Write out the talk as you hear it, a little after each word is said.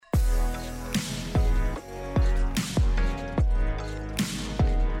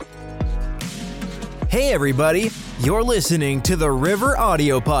Hey everybody, you're listening to the River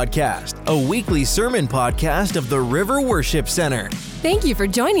Audio Podcast, a weekly sermon podcast of the River Worship Center. Thank you for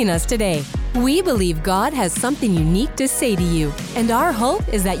joining us today. We believe God has something unique to say to you, and our hope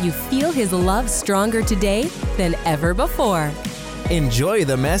is that you feel His love stronger today than ever before. Enjoy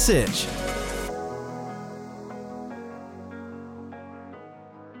the message.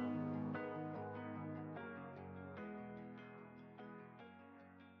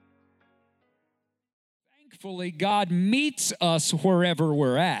 Thankfully, God meets us wherever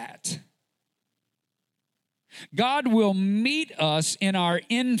we're at. God will meet us in our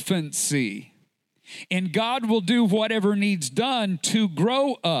infancy, and God will do whatever needs done to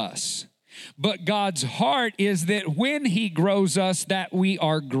grow us. But God's heart is that when He grows us, that we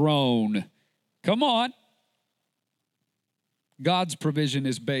are grown. Come on. God's provision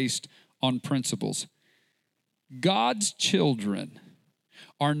is based on principles. God's children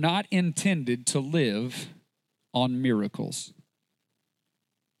are not intended to live on miracles.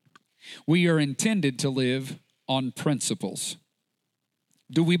 We are intended to live on principles.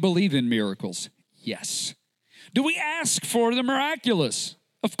 Do we believe in miracles? Yes. Do we ask for the miraculous?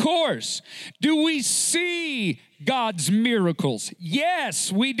 Of course. Do we see God's miracles?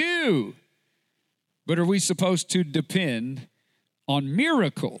 Yes, we do. But are we supposed to depend on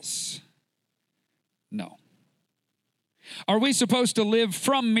miracles? No. Are we supposed to live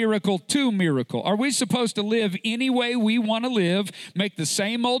from miracle to miracle? Are we supposed to live any way we want to live, make the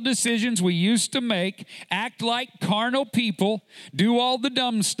same old decisions we used to make, act like carnal people, do all the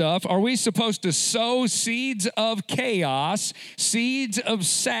dumb stuff? Are we supposed to sow seeds of chaos, seeds of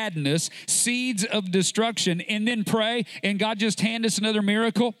sadness, seeds of destruction, and then pray, and God just hand us another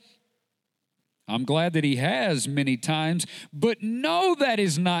miracle? I'm glad that He has many times, but no, that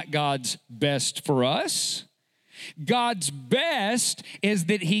is not God's best for us. God's best is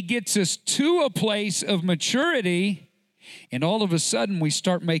that He gets us to a place of maturity, and all of a sudden we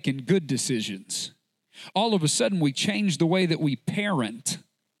start making good decisions. All of a sudden we change the way that we parent.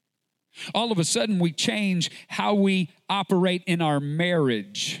 All of a sudden we change how we operate in our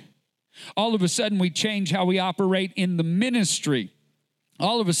marriage. All of a sudden we change how we operate in the ministry.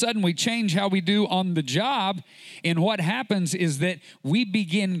 All of a sudden, we change how we do on the job, and what happens is that we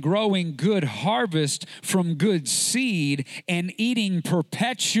begin growing good harvest from good seed and eating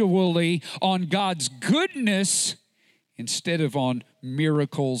perpetually on God's goodness instead of on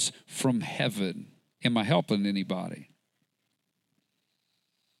miracles from heaven. Am I helping anybody?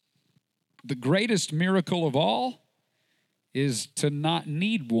 The greatest miracle of all is to not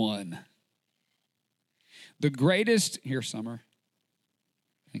need one. The greatest, here, Summer.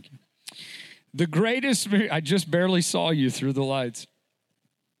 Thank you. The greatest, I just barely saw you through the lights.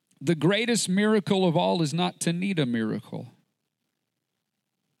 The greatest miracle of all is not to need a miracle.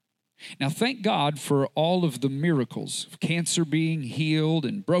 Now, thank God for all of the miracles of cancer being healed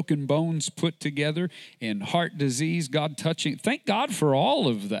and broken bones put together and heart disease, God touching. Thank God for all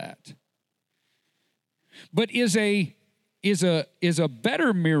of that. But is a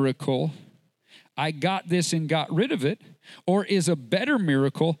better miracle, I got this and got rid of it, or is a better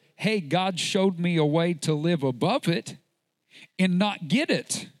miracle, hey, God showed me a way to live above it and not get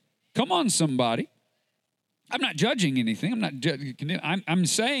it? Come on, somebody. I'm not judging anything. I'm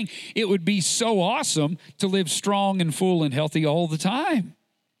saying it would be so awesome to live strong and full and healthy all the time.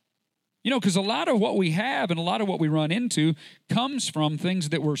 You know, because a lot of what we have and a lot of what we run into comes from things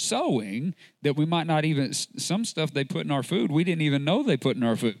that we're sowing that we might not even, some stuff they put in our food we didn't even know they put in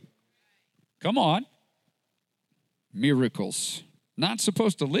our food. Come on. Miracles. Not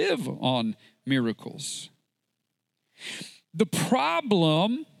supposed to live on miracles. The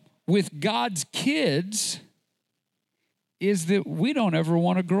problem with God's kids is that we don't ever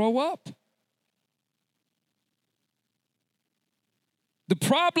want to grow up. The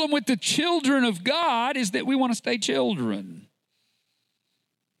problem with the children of God is that we want to stay children.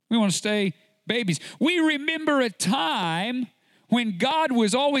 We want to stay babies. We remember a time when God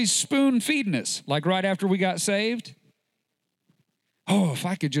was always spoon feeding us, like right after we got saved. Oh, if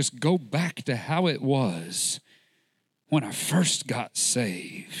I could just go back to how it was when I first got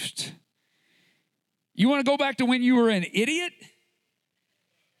saved. You want to go back to when you were an idiot?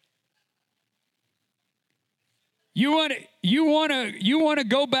 You want to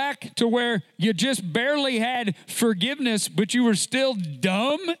go back to where you just barely had forgiveness, but you were still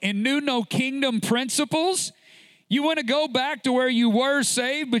dumb and knew no kingdom principles? You want to go back to where you were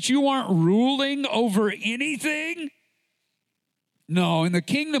saved, but you weren't ruling over anything? No, in the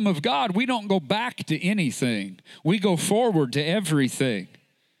kingdom of God, we don't go back to anything. We go forward to everything.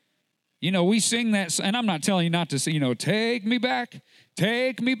 You know, we sing that, and I'm not telling you not to sing, take me back,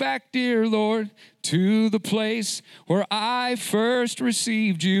 dear Lord, to the place where I first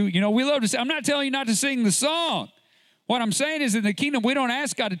received you. We love to sing. I'm not telling you not to sing the song. What I'm saying is in the kingdom, we don't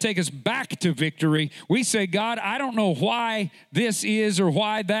ask God to take us back to victory. We say, God, I don't know why this is or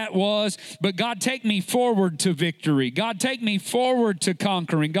why that was, but God, take me forward to victory. God, take me forward to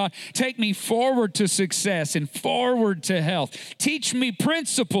conquering. God, take me forward to success and forward to health. Teach me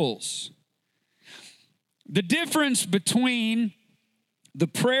principles. The difference between the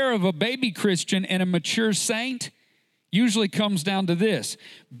prayer of a baby Christian and a mature saint usually comes down to this.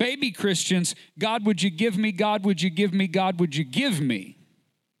 Baby Christians, God, would you give me? God, would you give me? God, would you give me?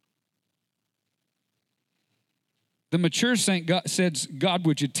 The mature saint says, God,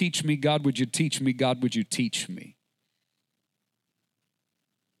 would you teach me? God, would you teach me? God, would you teach me?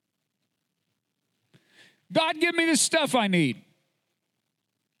 God, give me the stuff I need.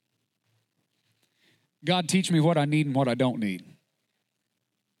 God, teach me what I need and what I don't need.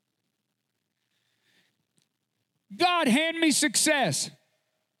 God, hand me success.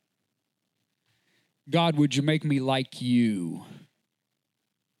 God, would you make me like you?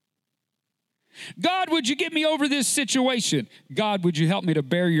 God, would you get me over this situation? God, would you help me to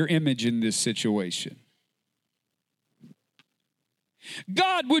bear your image in this situation?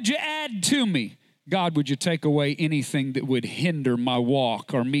 God, would you add to me? God, would you take away anything that would hinder my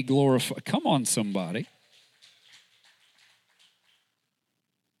walk or me glorify? Come on, somebody.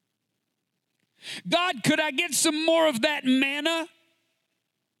 God, could I get some more of that manna?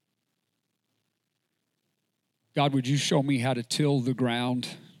 God, would you show me how to till the ground?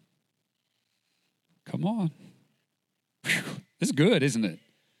 Come on. Whew. It's good, isn't it?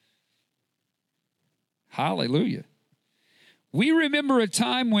 Hallelujah. We remember a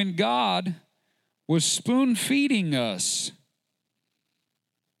time when God was spoon feeding us.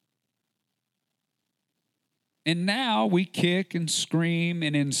 And now we kick and scream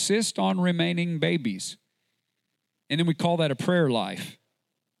and insist on remaining babies. And then we call that a prayer life.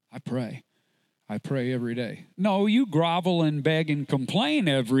 I pray every day. No, you grovel and beg and complain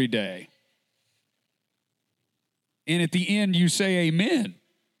every day. And at the end you say amen.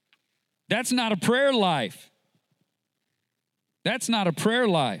 That's not a prayer life. That's not a prayer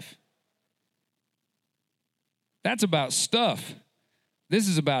life. That's about stuff. This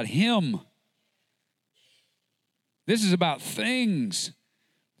is about Him. This is about things.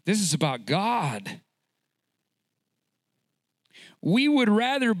 This is about God. We would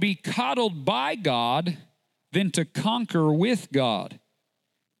rather be coddled by God than to conquer with God.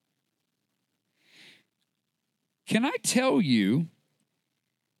 Can I tell you,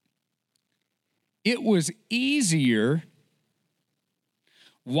 it was easier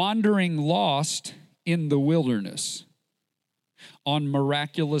wandering lost in the wilderness on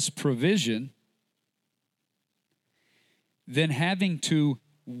miraculous provision than having to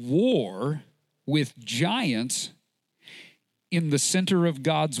war with giants in the center of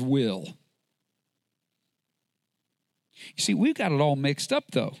God's will. You see, we've got it all mixed up,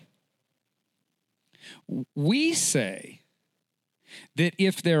 though. We say that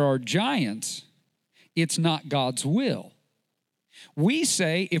if there are giants, it's not God's will. We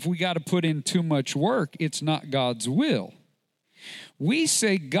say if we got to put in too much work, it's not God's will. We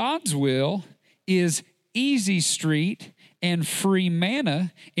say God's will is easy street and free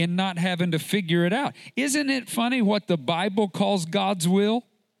manna in not having to figure it out. Isn't it funny what the Bible calls God's will?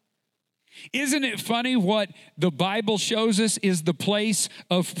 Isn't it funny what the Bible shows us is the place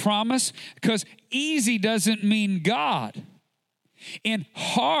of promise? Because easy doesn't mean God, and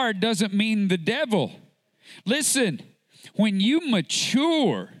hard doesn't mean the devil. Listen, when you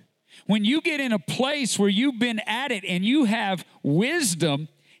mature, when you get in a place where you've been at it and you have wisdom,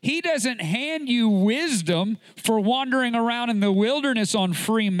 He doesn't hand you wisdom for wandering around in the wilderness on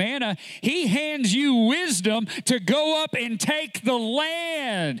free manna. He hands you wisdom to go up and take the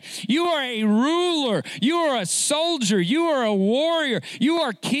land. You are a ruler. You are a soldier. You are a warrior. You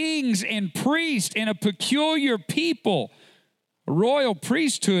are kings and priests and a peculiar people, a royal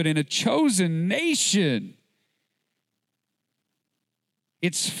priesthood and a chosen nation.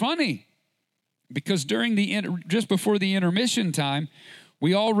 It's funny because just before the intermission time,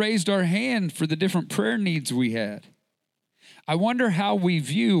 we all raised our hand for the different prayer needs we had. I wonder how we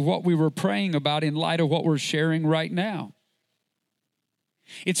view what we were praying about in light of what we're sharing right now.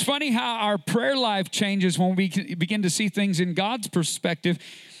 It's funny how our prayer life changes when we begin to see things in God's perspective.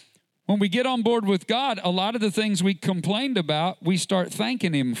 When we get on board with God, a lot of the things we complained about, we start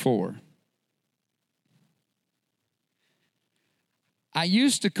thanking Him for. I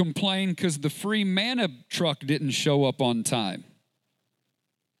used to complain because the free manna truck didn't show up on time.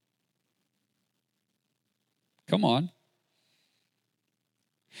 Come on.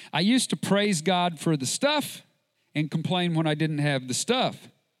 I used to praise God for the stuff and complain when I didn't have the stuff.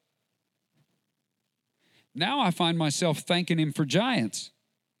 Now I find myself thanking him for giants.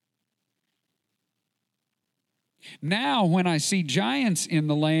 Now when I see giants in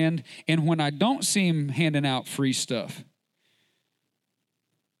the land and when I don't see him handing out free stuff,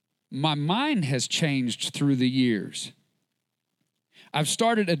 my mind has changed through the years. I've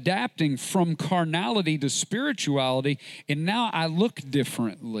started adapting from carnality to spirituality, and now I look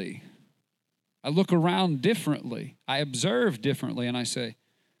differently. I look around differently. I observe differently, and I say,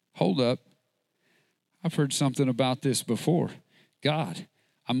 hold up. I've heard something about this before. God,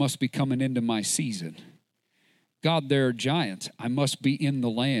 I must be coming into my season. God, there are giants. I must be in the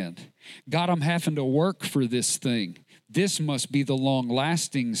land. God, I'm having to work for this thing. This must be the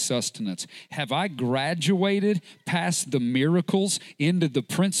long-lasting sustenance. Have I graduated past the miracles into the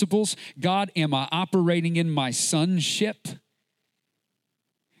principles? God, am I operating in my sonship?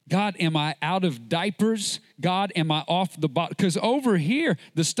 God, am I out of diapers? God, am I off the bottom? Because over here,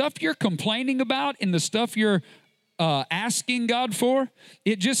 the stuff you're complaining about and the stuff you're asking God for,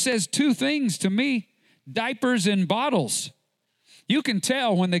 it just says two things to me: diapers and bottles. You can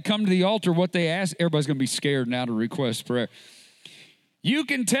tell when they come to the altar what they ask. Everybody's going to be scared now to request prayer. You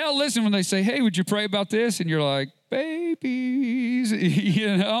can tell, listen, when they say, hey, would you pray about this? And you're like, babies,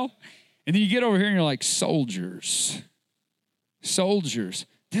 you know? And then you get over here and you're like, soldiers.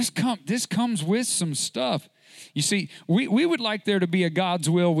 This comes with some stuff. You see, we would like there to be a God's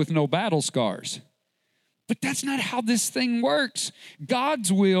will with no battle scars. But that's not how this thing works.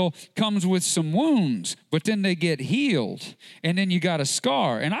 God's will comes with some wounds, but then they get healed, and then you got a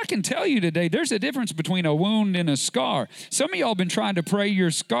scar. And I can tell you today, there's a difference between a wound and a scar. Some of y'all have been trying to pray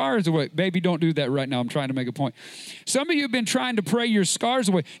your scars away. Baby, don't do that right now. I'm trying to make a point. Some of you have been trying to pray your scars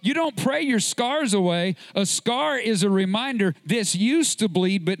away. You don't pray your scars away. A scar is a reminder, this used to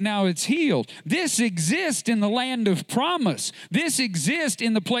bleed, but now it's healed. This exists in the land of promise. This exists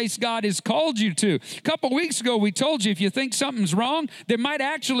in the place God has called you to. A couple weeks ago, we told you if you think something's wrong, there might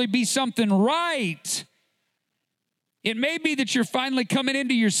actually be something right. It may be that you're finally coming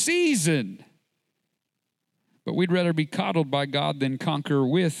into your season, but we'd rather be coddled by God than conquer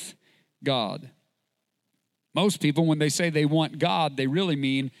with God. Most people, when they say they want God, they really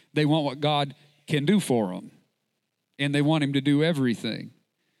mean they want what God can do for them, and they want him to do everything.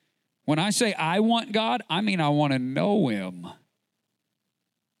 When I say I want God, I mean I want to know him.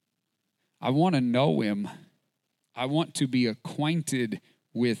 I want to know him. I want to be acquainted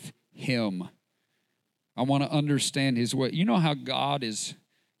with him. I want to understand his way. You know how God is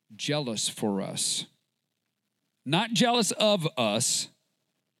jealous for us. Not jealous of us,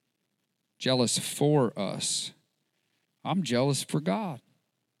 jealous for us. I'm jealous for God.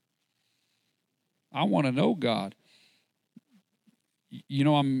 I want to know God. You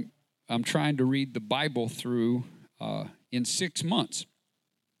know, I'm trying to read the Bible through in 6 months.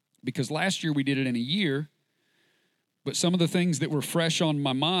 Because last year we did it in a year, but some of the things that were fresh on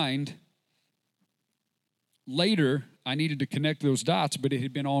my mind, later I needed to connect those dots, but it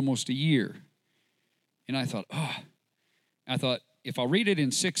had been almost a year. And I thought, if I read it in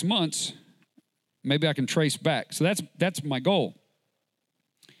 6 months, maybe I can trace back. So that's my goal.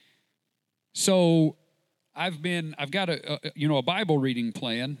 So I've got a Bible reading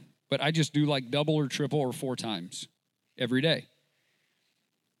plan, but I just do like double or triple or 4 times every day.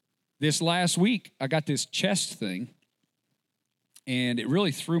 This last week, I got this chest thing, and it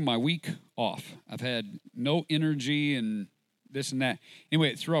really threw my week off. I've had no energy and this and that. Anyway,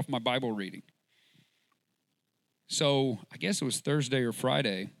 it threw off my Bible reading. So I guess it was Thursday or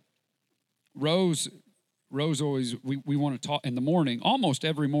Friday. Rose always, we want to talk in the morning. Almost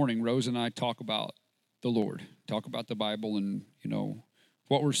every morning, Rose and I talk about the Lord, talk about the Bible and,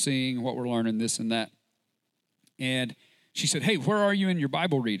 what we're seeing, what we're learning, this and that. And she said, hey, where are you in your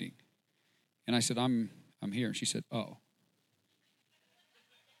Bible reading? And I said, I'm here. And she said, oh.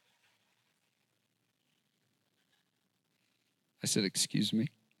 I said, excuse me.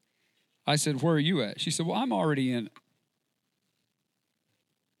 I said, where are you at? She said, well, I'm already in.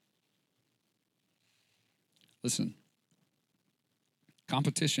 Listen,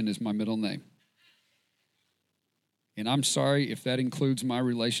 competition is my middle name. And I'm sorry if that includes my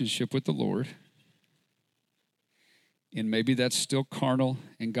relationship with the Lord. And maybe that's still carnal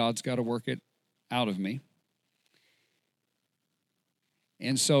and God's got to work it out of me.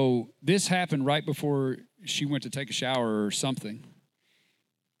 And so this happened right before she went to take a shower or something.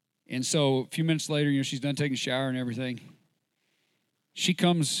 And so a few minutes later, she's done taking a shower and everything. She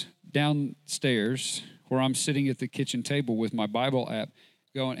comes downstairs where I'm sitting at the kitchen table with my Bible app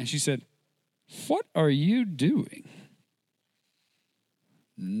going, and she said, what are you doing?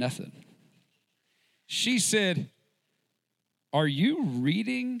 Nothing. She said, are you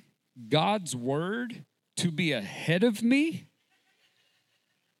reading God's word to be ahead of me?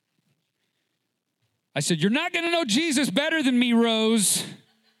 I said, you're not going to know Jesus better than me, Rose.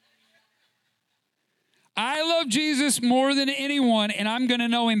 I love Jesus more than anyone, and I'm going to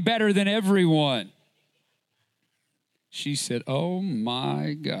know him better than everyone. She said, oh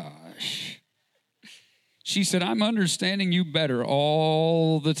my gosh. She said, I'm understanding you better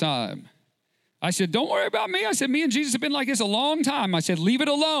all the time. I said, don't worry about me. I said, me and Jesus have been like this a long time. I said, leave it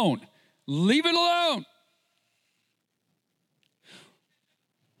alone. Leave it alone.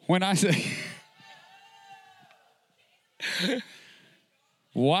 When I say,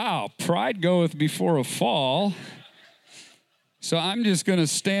 wow, pride goeth before a fall. So I'm just going to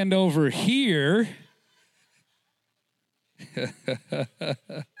stand over here.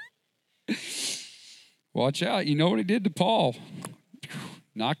 Watch out. You know what he did to Paul?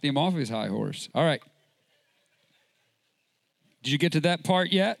 Knocked him off his high horse. All right. Did you get to that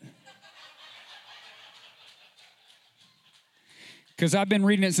part yet? Because I've been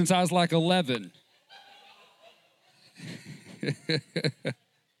reading it since I was like 11.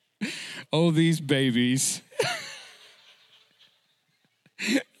 Oh, these babies.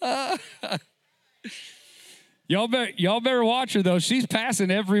 Y'all better watch her, though. She's passing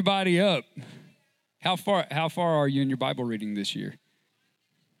everybody up. How far are you in your Bible reading this year?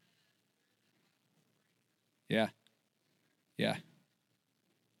 Yeah.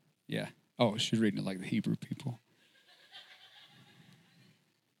 Oh, she's reading it like the Hebrew people.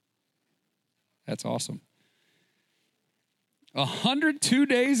 That's awesome. 102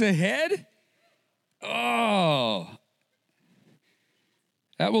 days ahead? Oh.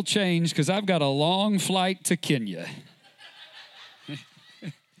 That will change because I've got a long flight to Kenya.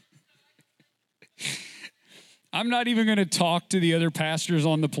 I'm not even going to talk to the other pastors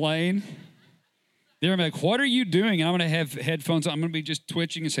on the plane. They're like, what are you doing? And I'm going to have headphones on. I'm going to be just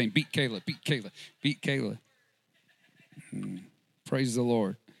twitching and saying, beat Kayla, beat Kayla, beat Kayla. Praise the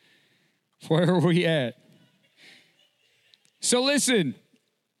Lord. Where are we at? So listen,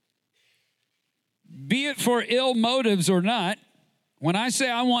 be it for ill motives or not, when I say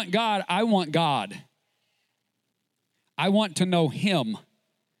I want God, I want God. I want to know him.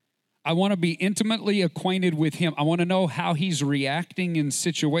 I want to be intimately acquainted with him. I want to know how he's reacting in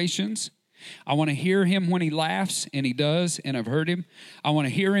situations. I want to hear him when he laughs, and he does, and I've heard him. I want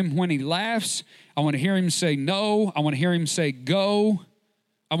to hear him when he laughs. I want to hear him say no. I want to hear him say go.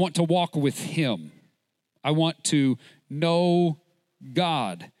 I want to walk with him. I want to know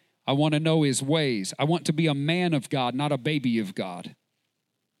God. I want to know his ways. I want to be a man of God, not a baby of God.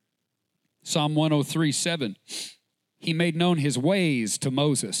 Psalm 103:7. He made known his ways to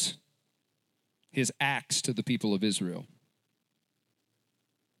Moses, his acts to the people of Israel.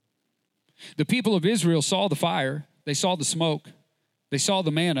 The people of Israel saw the fire. They saw the smoke. They saw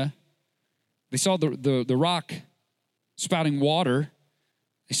the manna. They saw the rock spouting water.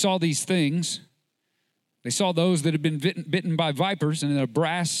 They saw these things. They saw those that had been bitten by vipers and a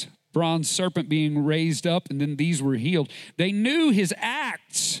bronze serpent being raised up, and then these were healed. They knew his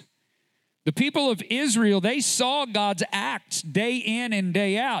acts. The people of Israel, they saw God's acts day in and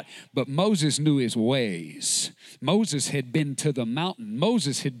day out, but Moses knew his ways. Moses had been to the mountain.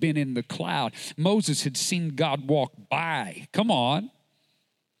 Moses had been in the cloud. Moses had seen God walk by. Come on.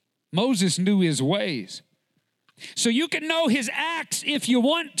 Moses knew his ways. So you can know his acts if you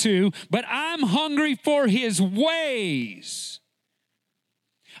want to, but I'm hungry for his ways.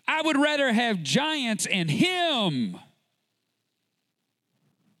 I would rather have giants and him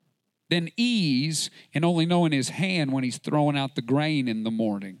than ease and only knowing his hand when he's throwing out the grain in the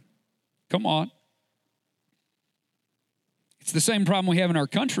morning. Come on. It's the same problem we have in our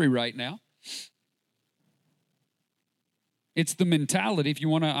country right now. It's the mentality. If you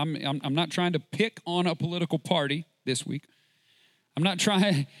want to, I'm not trying to pick on a political party this week. I'm not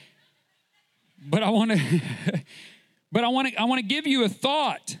trying, but I want to give you a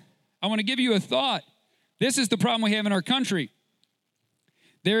thought. I want to give you a thought. This is the problem we have in our country.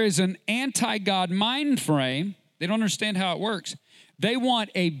 There is an anti-God mind frame. They don't understand how it works. They want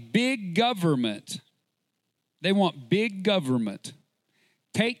a big government. They want big government.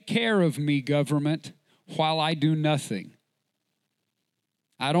 Take care of me, government, while I do nothing.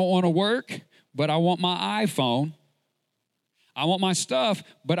 I don't want to work, but I want my iPhone. I want my stuff,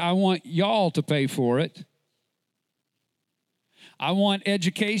 but I want y'all to pay for it. I want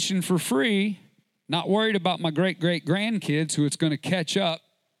education for free, not worried about my great-great-grandkids who it's going to catch up.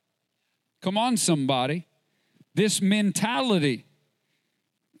 Come on, somebody. This mentality,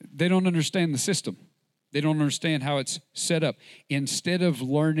 They don't understand the system. They don't understand how it's set up. Instead of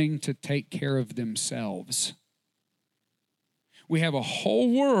learning to take care of themselves, we have a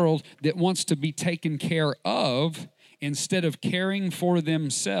whole world that wants to be taken care of instead of caring for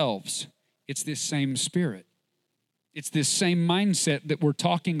themselves. It's this same spirit. It's this same mindset that we're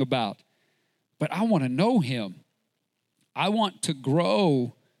talking about. But I want to know him. I want to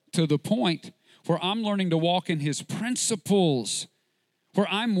grow to the point where I'm learning to walk in his principles, where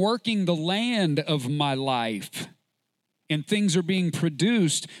I'm working the land of my life and things are being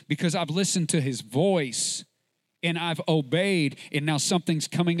produced because I've listened to his voice and I've obeyed, and now something's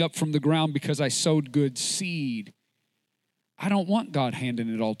coming up from the ground because I sowed good seed. I don't want God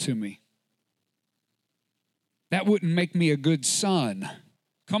handing it all to me. That wouldn't make me a good son.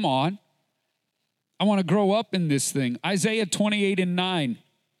 Come on. I want to grow up in this thing. Isaiah 28:9.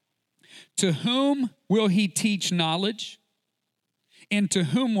 To whom will he teach knowledge? And to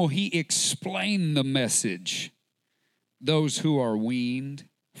whom will he explain the message? Those who are weaned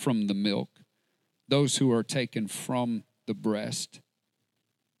from the milk, those who are taken from the breast,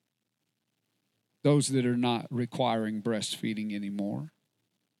 those that are not requiring breastfeeding anymore,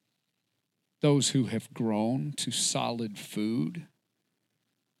 those who have grown to solid food.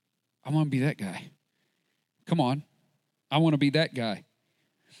 I want to be that guy. Come on. I want to be that guy.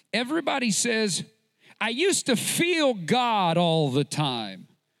 Everybody says, I used to feel God all the time.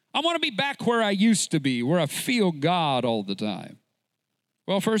 I want to be back where I used to be, where I feel God all the time.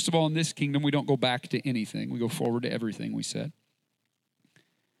 Well, first of all, in this kingdom, we don't go back to anything. We go forward to everything, we said.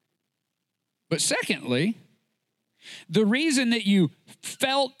 But secondly, the reason that you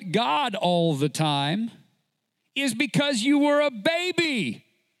felt God all the time is because you were a baby.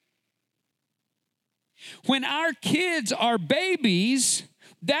 When our kids are babies,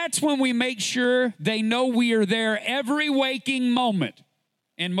 that's when we make sure they know we are there every waking moment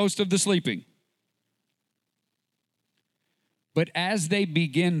and most of the sleeping. But as they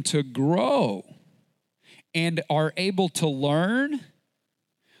begin to grow and are able to learn,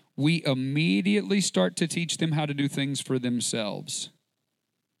 we immediately start to teach them how to do things for themselves.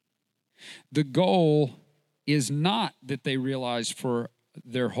 The goal is not that they realize for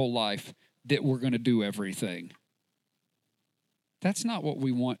their whole life that we're going to do everything. That's not what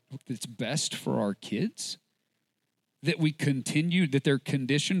we want that's best for our kids. That we continue, that they're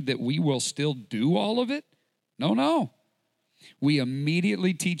conditioned that we will still do all of it. No. We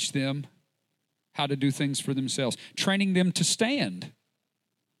immediately teach them how to do things for themselves, training them to stand,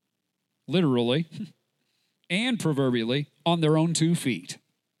 literally and proverbially, on their own 2 feet,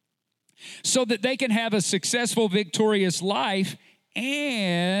 so that they can have a successful, victorious life.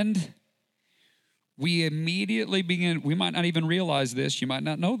 And we immediately begin, we might not even realize this, you might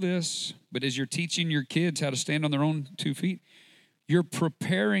not know this, but as you're teaching your kids how to stand on their own 2 feet, you're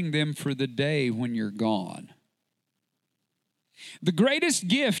preparing them for the day when you're gone. The greatest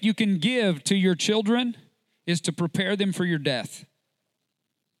gift you can give to your children is to prepare them for your death.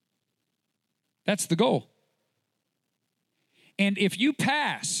 That's the goal. And if you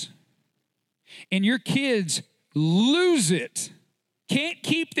pass and your kids lose it, can't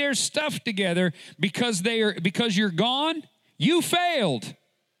keep their stuff together because you're gone, you failed.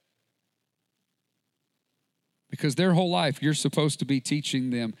 Because their whole life, you're supposed to be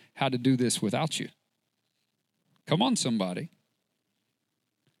teaching them how to do this without you. Come on, somebody.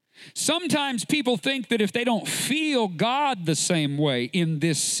 Sometimes people think that if they don't feel God the same way in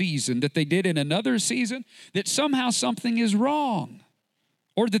this season that they did in another season, that somehow something is wrong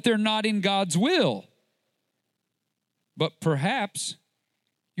or that they're not in God's will. But perhaps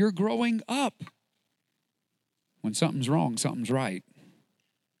you're growing up. When something's wrong, something's right.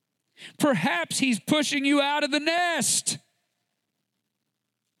 Perhaps he's pushing you out of the nest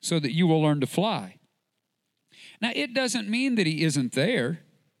so that you will learn to fly. Now, it doesn't mean that he isn't there.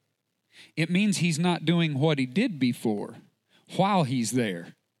 It means he's not doing what he did before while he's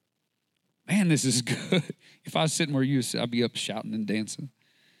there. Man, this is good. If I was sitting where you, I'd be up shouting and dancing.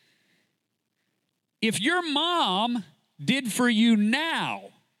 If your mom did for you now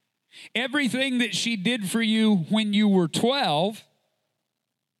everything that she did for you when you were 12,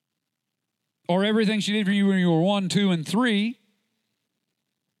 or everything she did for you when you were 1, 2, and 3,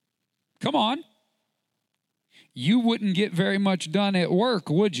 come on. You wouldn't get very much done at work,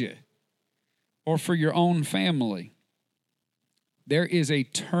 would you? Or for your own family. There is a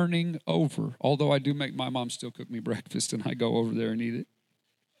turning over. Although I do make my mom still cook me breakfast and I go over there and eat it.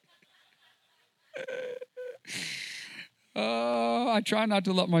 I try not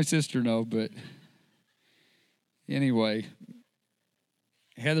to let my sister know, but anyway,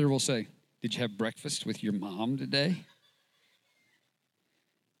 Heather will say, "Did you have breakfast with your mom today?"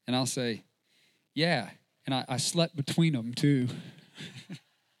 And I'll say, yeah. And I slept between them too.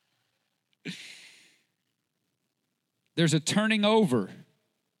 There's a turning over.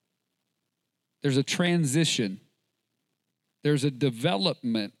 There's a transition. There's a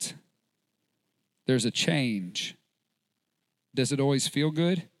development. There's a change. Does it always feel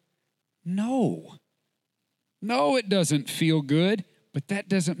good? No. No, it doesn't feel good, but that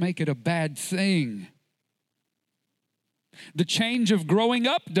doesn't make it a bad thing. The change of growing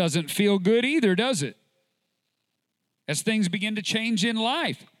up doesn't feel good either, does it? As things begin to change in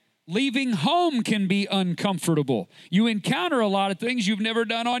life, leaving home can be uncomfortable. You encounter a lot of things you've never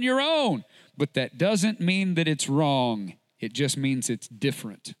done on your own, but that doesn't mean that it's wrong. It just means it's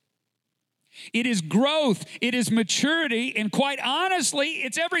different. It is growth, it is maturity, and quite honestly,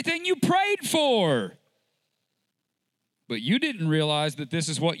 it's everything you prayed for. But you didn't realize that this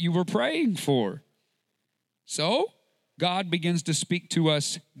is what you were praying for. So, God begins to speak to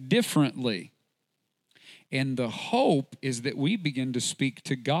us differently. And the hope is that we begin to speak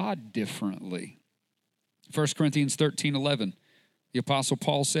to God differently. 1 Corinthians 13:11, the Apostle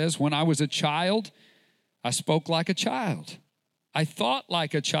Paul says, when I was a child, I spoke like a child. I thought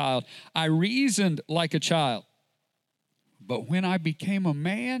like a child. I reasoned like a child. But when I became a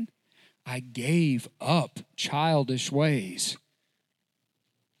man, I gave up childish ways.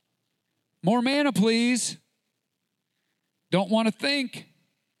 More manna, please. Don't want to think.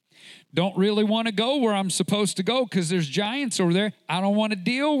 Don't really want to go where I'm supposed to go because there's giants over there. I don't want to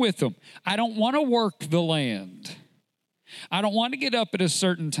deal with them. I don't want to work the land. I don't want to get up at a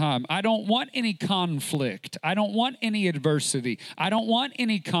certain time. I don't want any conflict. I don't want any adversity. I don't want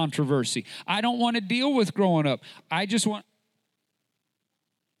any controversy. I don't want to deal with growing up. I just want...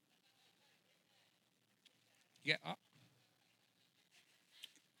 Yeah.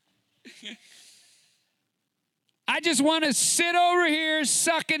 I just want to sit over here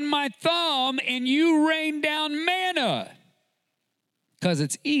sucking my thumb and you rain down manna because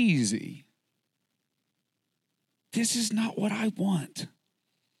it's easy. This is not what I want.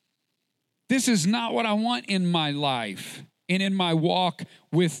 This is not what I want in my life and in my walk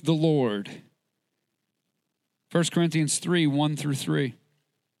with the Lord. 1 Corinthians 3:1-3.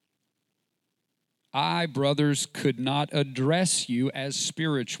 I, brothers, could not address you as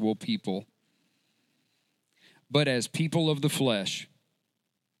spiritual people, but as people of the flesh,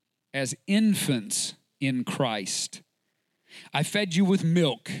 as infants in Christ. I fed you with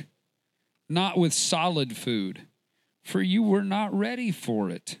milk, not with solid food, for you were not ready for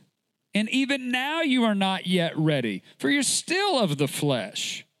it. And even now you are not yet ready, for you're still of the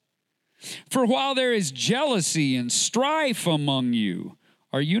flesh. For while there is jealousy and strife among you,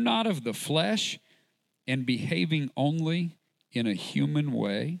 are you not of the flesh and behaving only in a human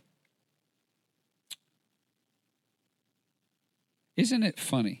way? Isn't it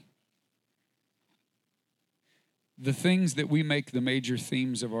funny? The things that we make the major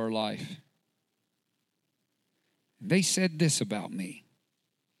themes of our life. They said this about me.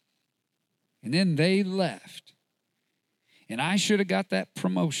 And then they left. And I should have got that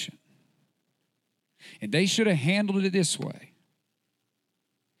promotion. And they should have handled it this way.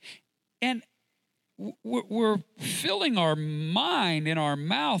 And we're filling our mind and our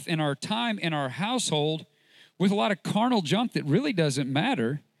mouth and our time and our household with a lot of carnal junk that really doesn't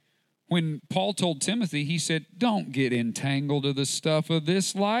matter. When Paul told Timothy, he said, don't get entangled in the stuff of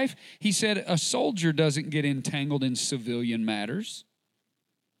this life. He said, a soldier doesn't get entangled in civilian matters.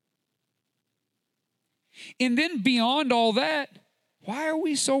 And then beyond all that, why are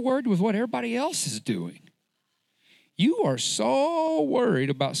we so worried with what everybody else is doing? You are so worried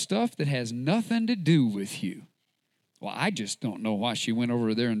about stuff that has nothing to do with you. Well, I just don't know why she went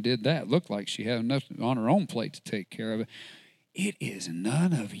over there and did that. Looked like she had enough on her own plate to take care of it. It is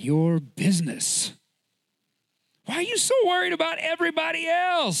none of your business. Why are you so worried about everybody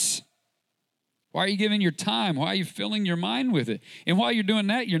else? Why are you giving your time? Why are you filling your mind with it? And while you're doing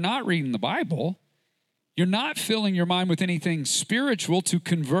that, you're not reading the Bible. You're not filling your mind with anything spiritual to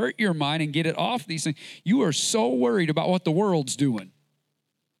convert your mind and get it off these things. You are so worried about what the world's doing.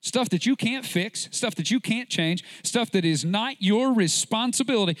 Stuff that you can't fix, stuff that you can't change, stuff that is not your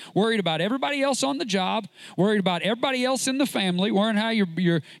responsibility. Worried about everybody else on the job, worried about everybody else in the family, worrying how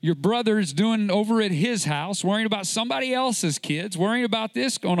your brother's doing over at his house, worrying about somebody else's kids, worrying about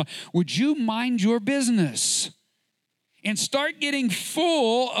this going on. Would you mind your business? And start getting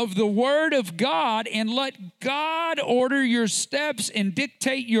full of the Word of God and let God order your steps and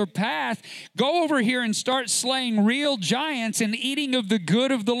dictate your path. Go over here and start slaying real giants and eating of the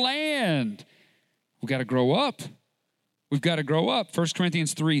good of the land. We've got to grow up. We've got to grow up. 1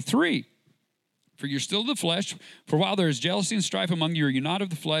 Corinthians 3:3. For you're still of the flesh. For while there is jealousy and strife among you, are you not of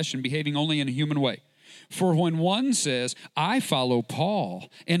the flesh and behaving only in a human way? For when one says, I follow Paul,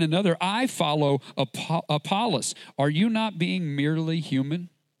 and another, I follow Apollos, are you not being merely human?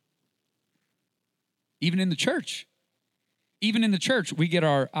 Even in the church, we get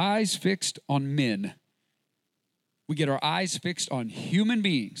our eyes fixed on men. We get our eyes fixed on human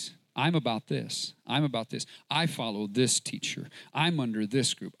beings. I'm about this. I'm about this. I follow this teacher. I'm under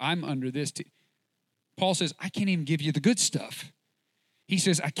this group. I'm under this. Paul says, I can't even give you the good stuff. He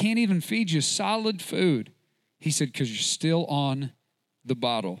says, I can't even feed you solid food. He said, because you're still on the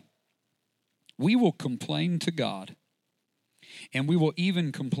bottle. We will complain to God, and we will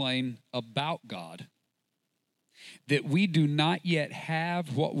even complain about God, that we do not yet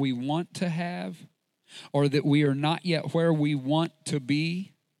have what we want to have, or that we are not yet where we want to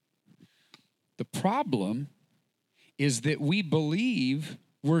be. The problem is that we believe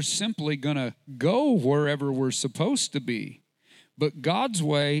we're simply going to go wherever we're supposed to be. But God's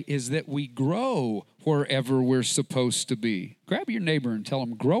way is that we grow wherever we're supposed to be. Grab your neighbor and tell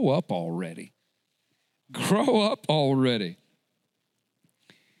them, grow up already. Grow up already.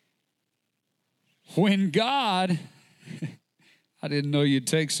 When God, I didn't know you'd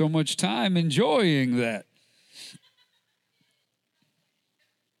take so much time enjoying that.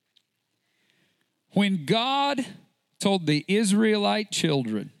 When God told the Israelite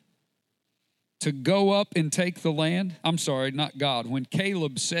children to go up and take the land, I'm sorry, not God. When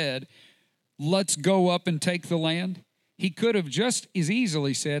Caleb said, let's go up and take the land, he could have just as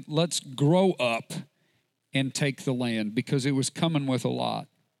easily said, let's grow up and take the land, because it was coming with a lot.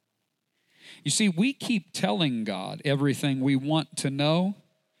 You see, we keep telling God everything we want to know,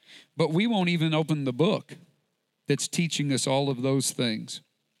 but we won't even open the book that's teaching us all of those things.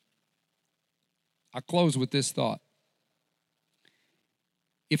 I'll close with this thought.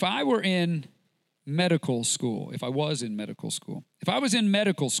 If I was in medical school,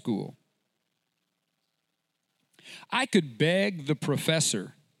 I could beg the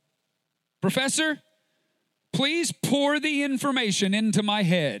professor, please pour the information into my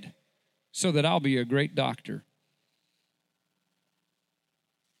head so that I'll be a great doctor.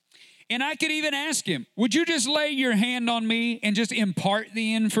 And I could even ask him, would you just lay your hand on me and just impart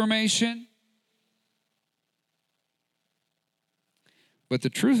the information? But the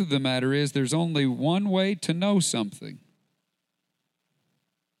truth of the matter is, there's only one way to know something.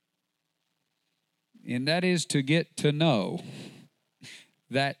 And that is to get to know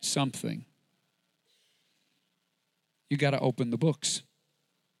that something. You got to open the books.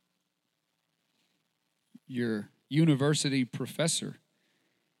 Your university professor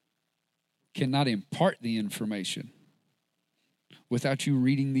cannot impart the information without you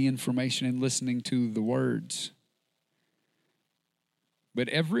reading the information and listening to the words. But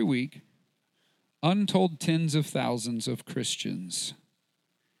every week, untold tens of thousands of Christians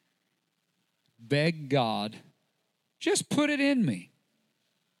beg God, just put it in me.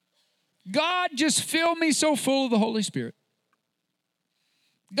 God, just fill me so full of the Holy Spirit.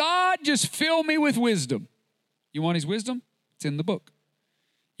 God, just fill me with wisdom. You want his wisdom? It's in the book.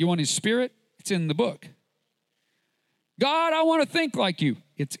 You want his spirit? It's in the book. God, I want to think like you.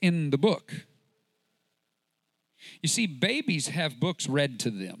 It's in the book. You see, babies have books read to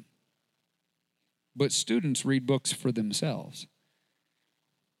them, but students read books for themselves.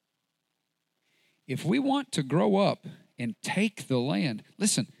 If we want to grow up and take the land,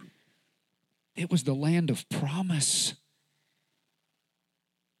 listen, it was the land of promise.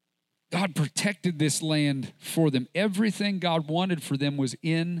 God protected this land for them. Everything God wanted for them was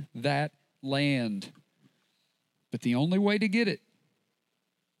in that land. But the only way to get it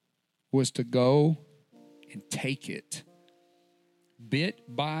was to go and take it. Bit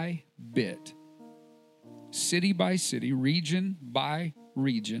by bit. City by city, region by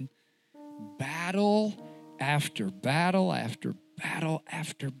region. Battle after battle after battle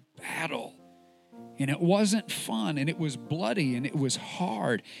after battle. And it wasn't fun, and it was bloody, and it was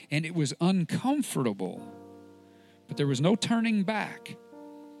hard, and it was uncomfortable. But there was no turning back,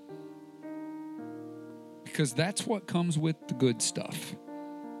 because that's what comes with the good stuff.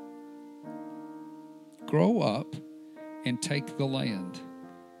 Grow up and take the land.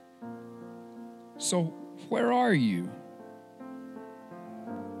 So where are you?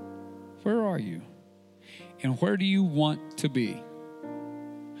 Where are you? And where do you want to be?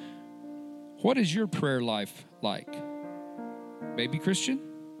 What is your prayer life like? Baby Christian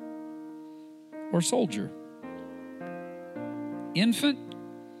or soldier? Infant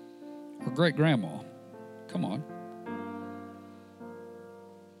or great grandma? Come on.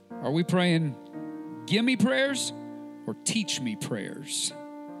 Are we praying gimme prayers or teach me prayers?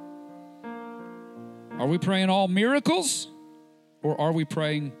 Are we praying all miracles or are we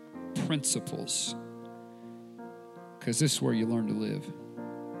praying principles? Because this is where you learn to live.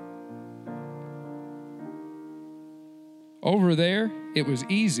 Over there, it was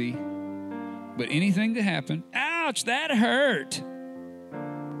easy, but anything that happened, ouch, that hurt.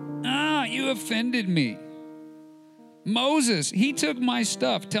 Ah, you offended me. Moses, he took my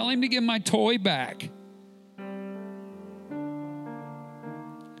stuff. Tell him to give my toy back.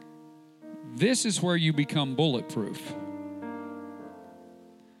 This is where you become bulletproof.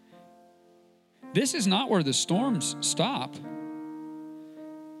 This is not where the storms stop.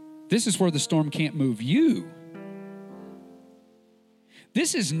 This is where the storm can't move you.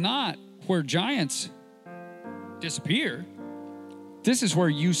 This is not where giants disappear. This is where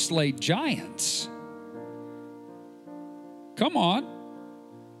you slay giants. Come on.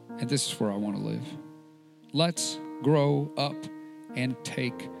 And this is where I want to live. Let's grow up and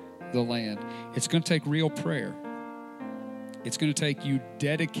take the land. It's going to take real prayer. It's going to take you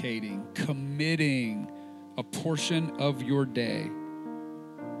dedicating, committing a portion of your day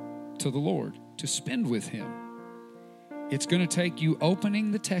to the Lord, to spend with Him. It's going to take you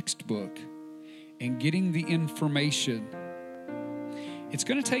opening the textbook and getting the information. It's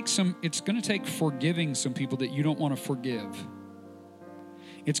going to take forgiving some people that you don't want to forgive.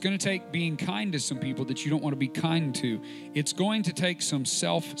 It's going to take being kind to some people that you don't want to be kind to. It's going to take some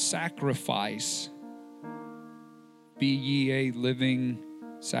self-sacrifice. Be ye a living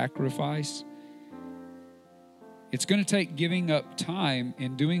sacrifice. It's going to take giving up time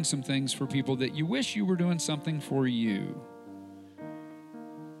and doing some things for people that you wish you were doing something for you.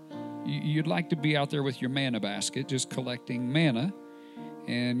 You'd like to be out there with your manna basket, just collecting manna.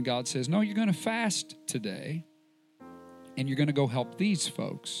 And God says, no, you're going to fast today. And you're going to go help these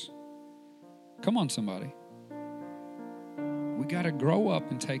folks. Come on, somebody. We got to grow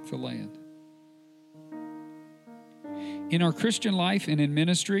up and take the land. In our Christian life and in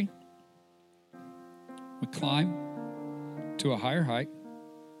ministry, we climb to a higher height,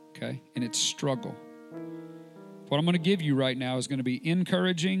 okay? And it's struggle. What I'm going to give you right now is going to be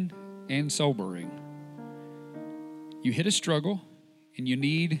encouraging and sobering. You hit a struggle, and you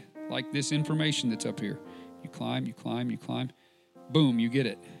need, like this information that's up here. You climb, you climb, you climb. Boom, you get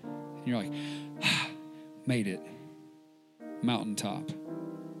it. And you're like, made it. Mountaintop.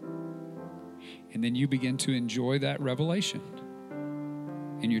 And then you begin to enjoy that revelation.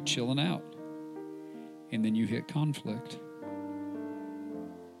 And you're chilling out. And then you hit conflict.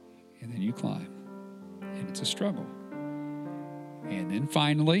 And then you climb. And it's a struggle. And then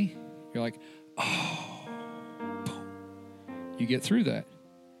finally, you're like, oh, boom. You get through that.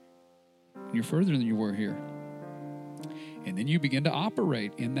 And you're further than you were here. And then you begin to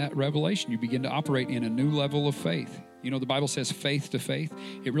operate in that revelation. You begin to operate in a new level of faith. You know, the Bible says faith to faith.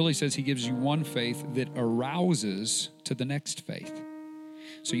 It really says He gives you one faith that arouses to the next faith.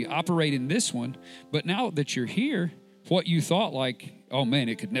 So you operate in this one, but now that you're here, what you thought like, oh man,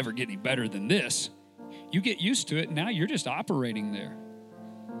 it could never get any better than this, you get used to it, and now you're just operating there.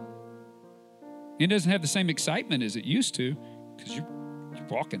 It doesn't have the same excitement as it used to because you're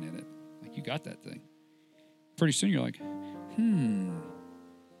walking in it. Like you got that thing. Pretty soon you're like,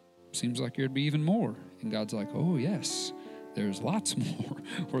 seems like there'd be even more. And God's like, oh yes, there's lots more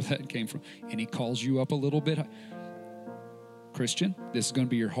where that came from. And He calls you up a little bit. Christian, this is going to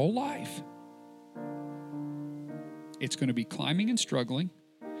be your whole life. It's going to be climbing and struggling.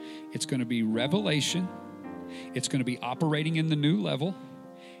 It's going to be revelation. It's going to be operating in the new level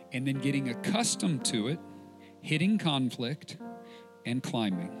and then getting accustomed to it, hitting conflict, and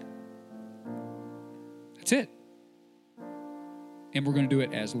climbing. That's it. And we're going to do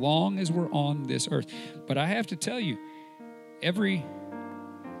it as long as we're on this earth. But I have to tell you, every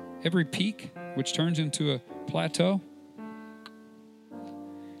peak, which turns into a plateau,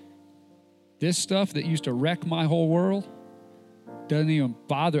 this stuff that used to wreck my whole world doesn't even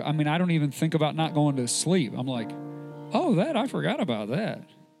bother. I mean, I don't even think about not going to sleep. I'm like, oh, I forgot about that.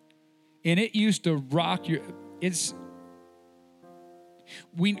 And it used to rock your,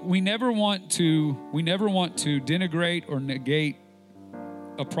 we never want to denigrate or negate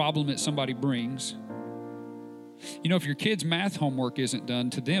a problem that somebody brings. You know, if your kid's math homework isn't done,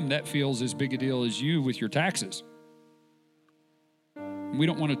 to them that feels as big a deal as you with your taxes. We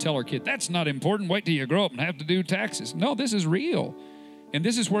don't want to tell our kid, that's not important. Wait till you grow up and have to do taxes. No, this is real. And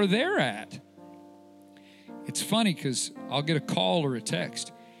this is where they're at. It's funny because I'll get a call or a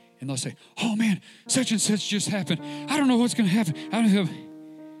text and they'll say, oh man, such and such just happened. I don't know what's going to happen. I don't know.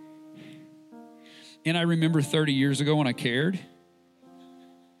 And I remember 30 years ago when I cared.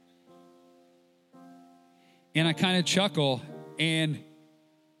 And I kind of chuckle, and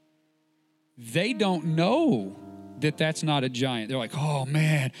they don't know that that's not a giant. They're like, oh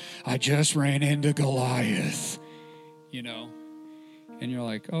man, I just ran into Goliath, you know? And you're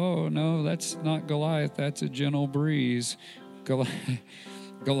like, oh no, that's not Goliath, that's a gentle breeze.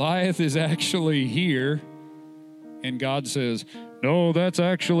 Goliath is actually here. And God says, no, that's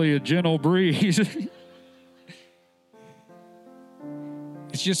actually a gentle breeze.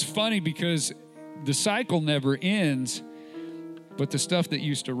 It's just funny because the cycle never ends, but the stuff that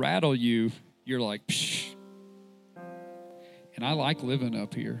used to rattle you, you're like, psh. And I like living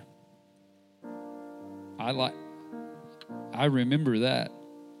up here. I remember that.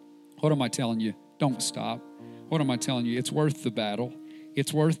 What am I telling you? Don't stop. What am I telling you? It's worth the battle.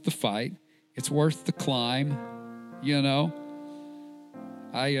 It's worth the fight. It's worth the climb, you know?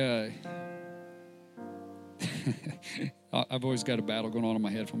 I've always got a battle going on in my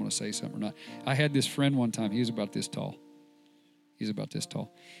head if I'm going to say something or not. I had this friend one time. He was about this tall.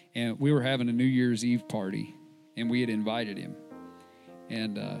 And we were having a New Year's Eve party, and we had invited him.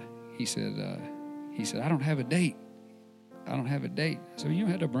 And he said, I don't have a date. I said, you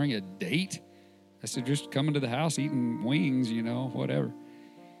had to bring a date? I said, just coming to the house, eating wings, you know, whatever.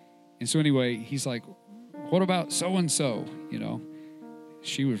 And so anyway, he's like, what about so-and-so, you know?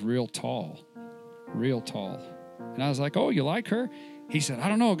 She was real tall. And I was like, oh, you like her? He said, I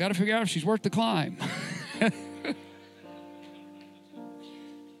don't know. Got to figure out if she's worth the climb.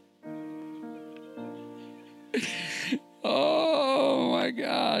 Oh, my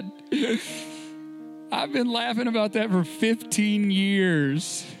God. I've been laughing about that for 15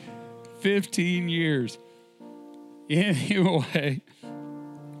 years. 15 years. Anyway,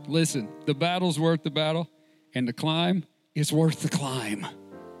 listen, the battle's worth the battle, and the climb is worth the climb.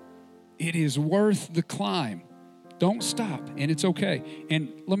 It is worth the climb. Don't stop, and it's okay.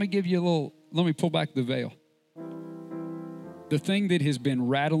 And let me pull back the veil. The thing that has been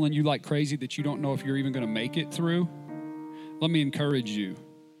rattling you like crazy that you don't know if you're even going to make it through, let me encourage you.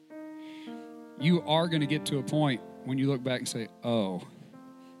 You are going to get to a point when you look back and say, oh,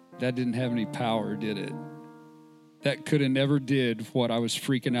 that didn't have any power, did it? That could have never did what I was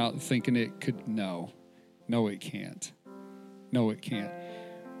freaking out thinking it could. No, it can't. No, it can't.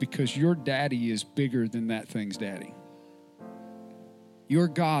 Because your daddy is bigger than that thing's daddy. Your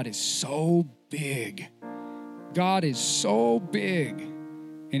God is so big. God is so big,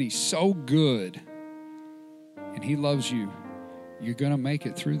 and he's so good, and he loves you. You're going to make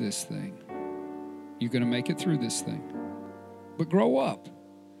it through this thing. You're going to make it through this thing. But grow up.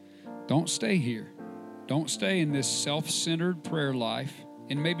 Don't stay here. Don't stay in this self-centered prayer life.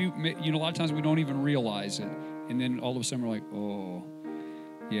 And maybe, you know, a lot of times we don't even realize it. And then all of a sudden we're like, oh,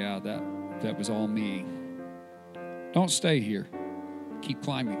 yeah, that was all me. Don't stay here. Keep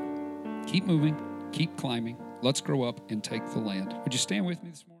climbing. Keep moving. Keep climbing. Let's grow up and take the land. Would you stand with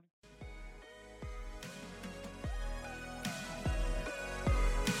me this morning?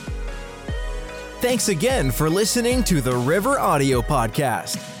 Thanks again for listening to the River Audio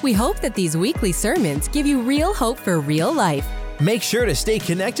Podcast. We hope that these weekly sermons give you real hope for real life. Make sure to stay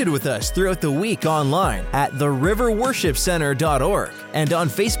connected with us throughout the week online at theriverworshipcenter.org and on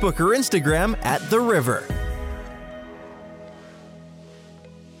Facebook or Instagram at The River.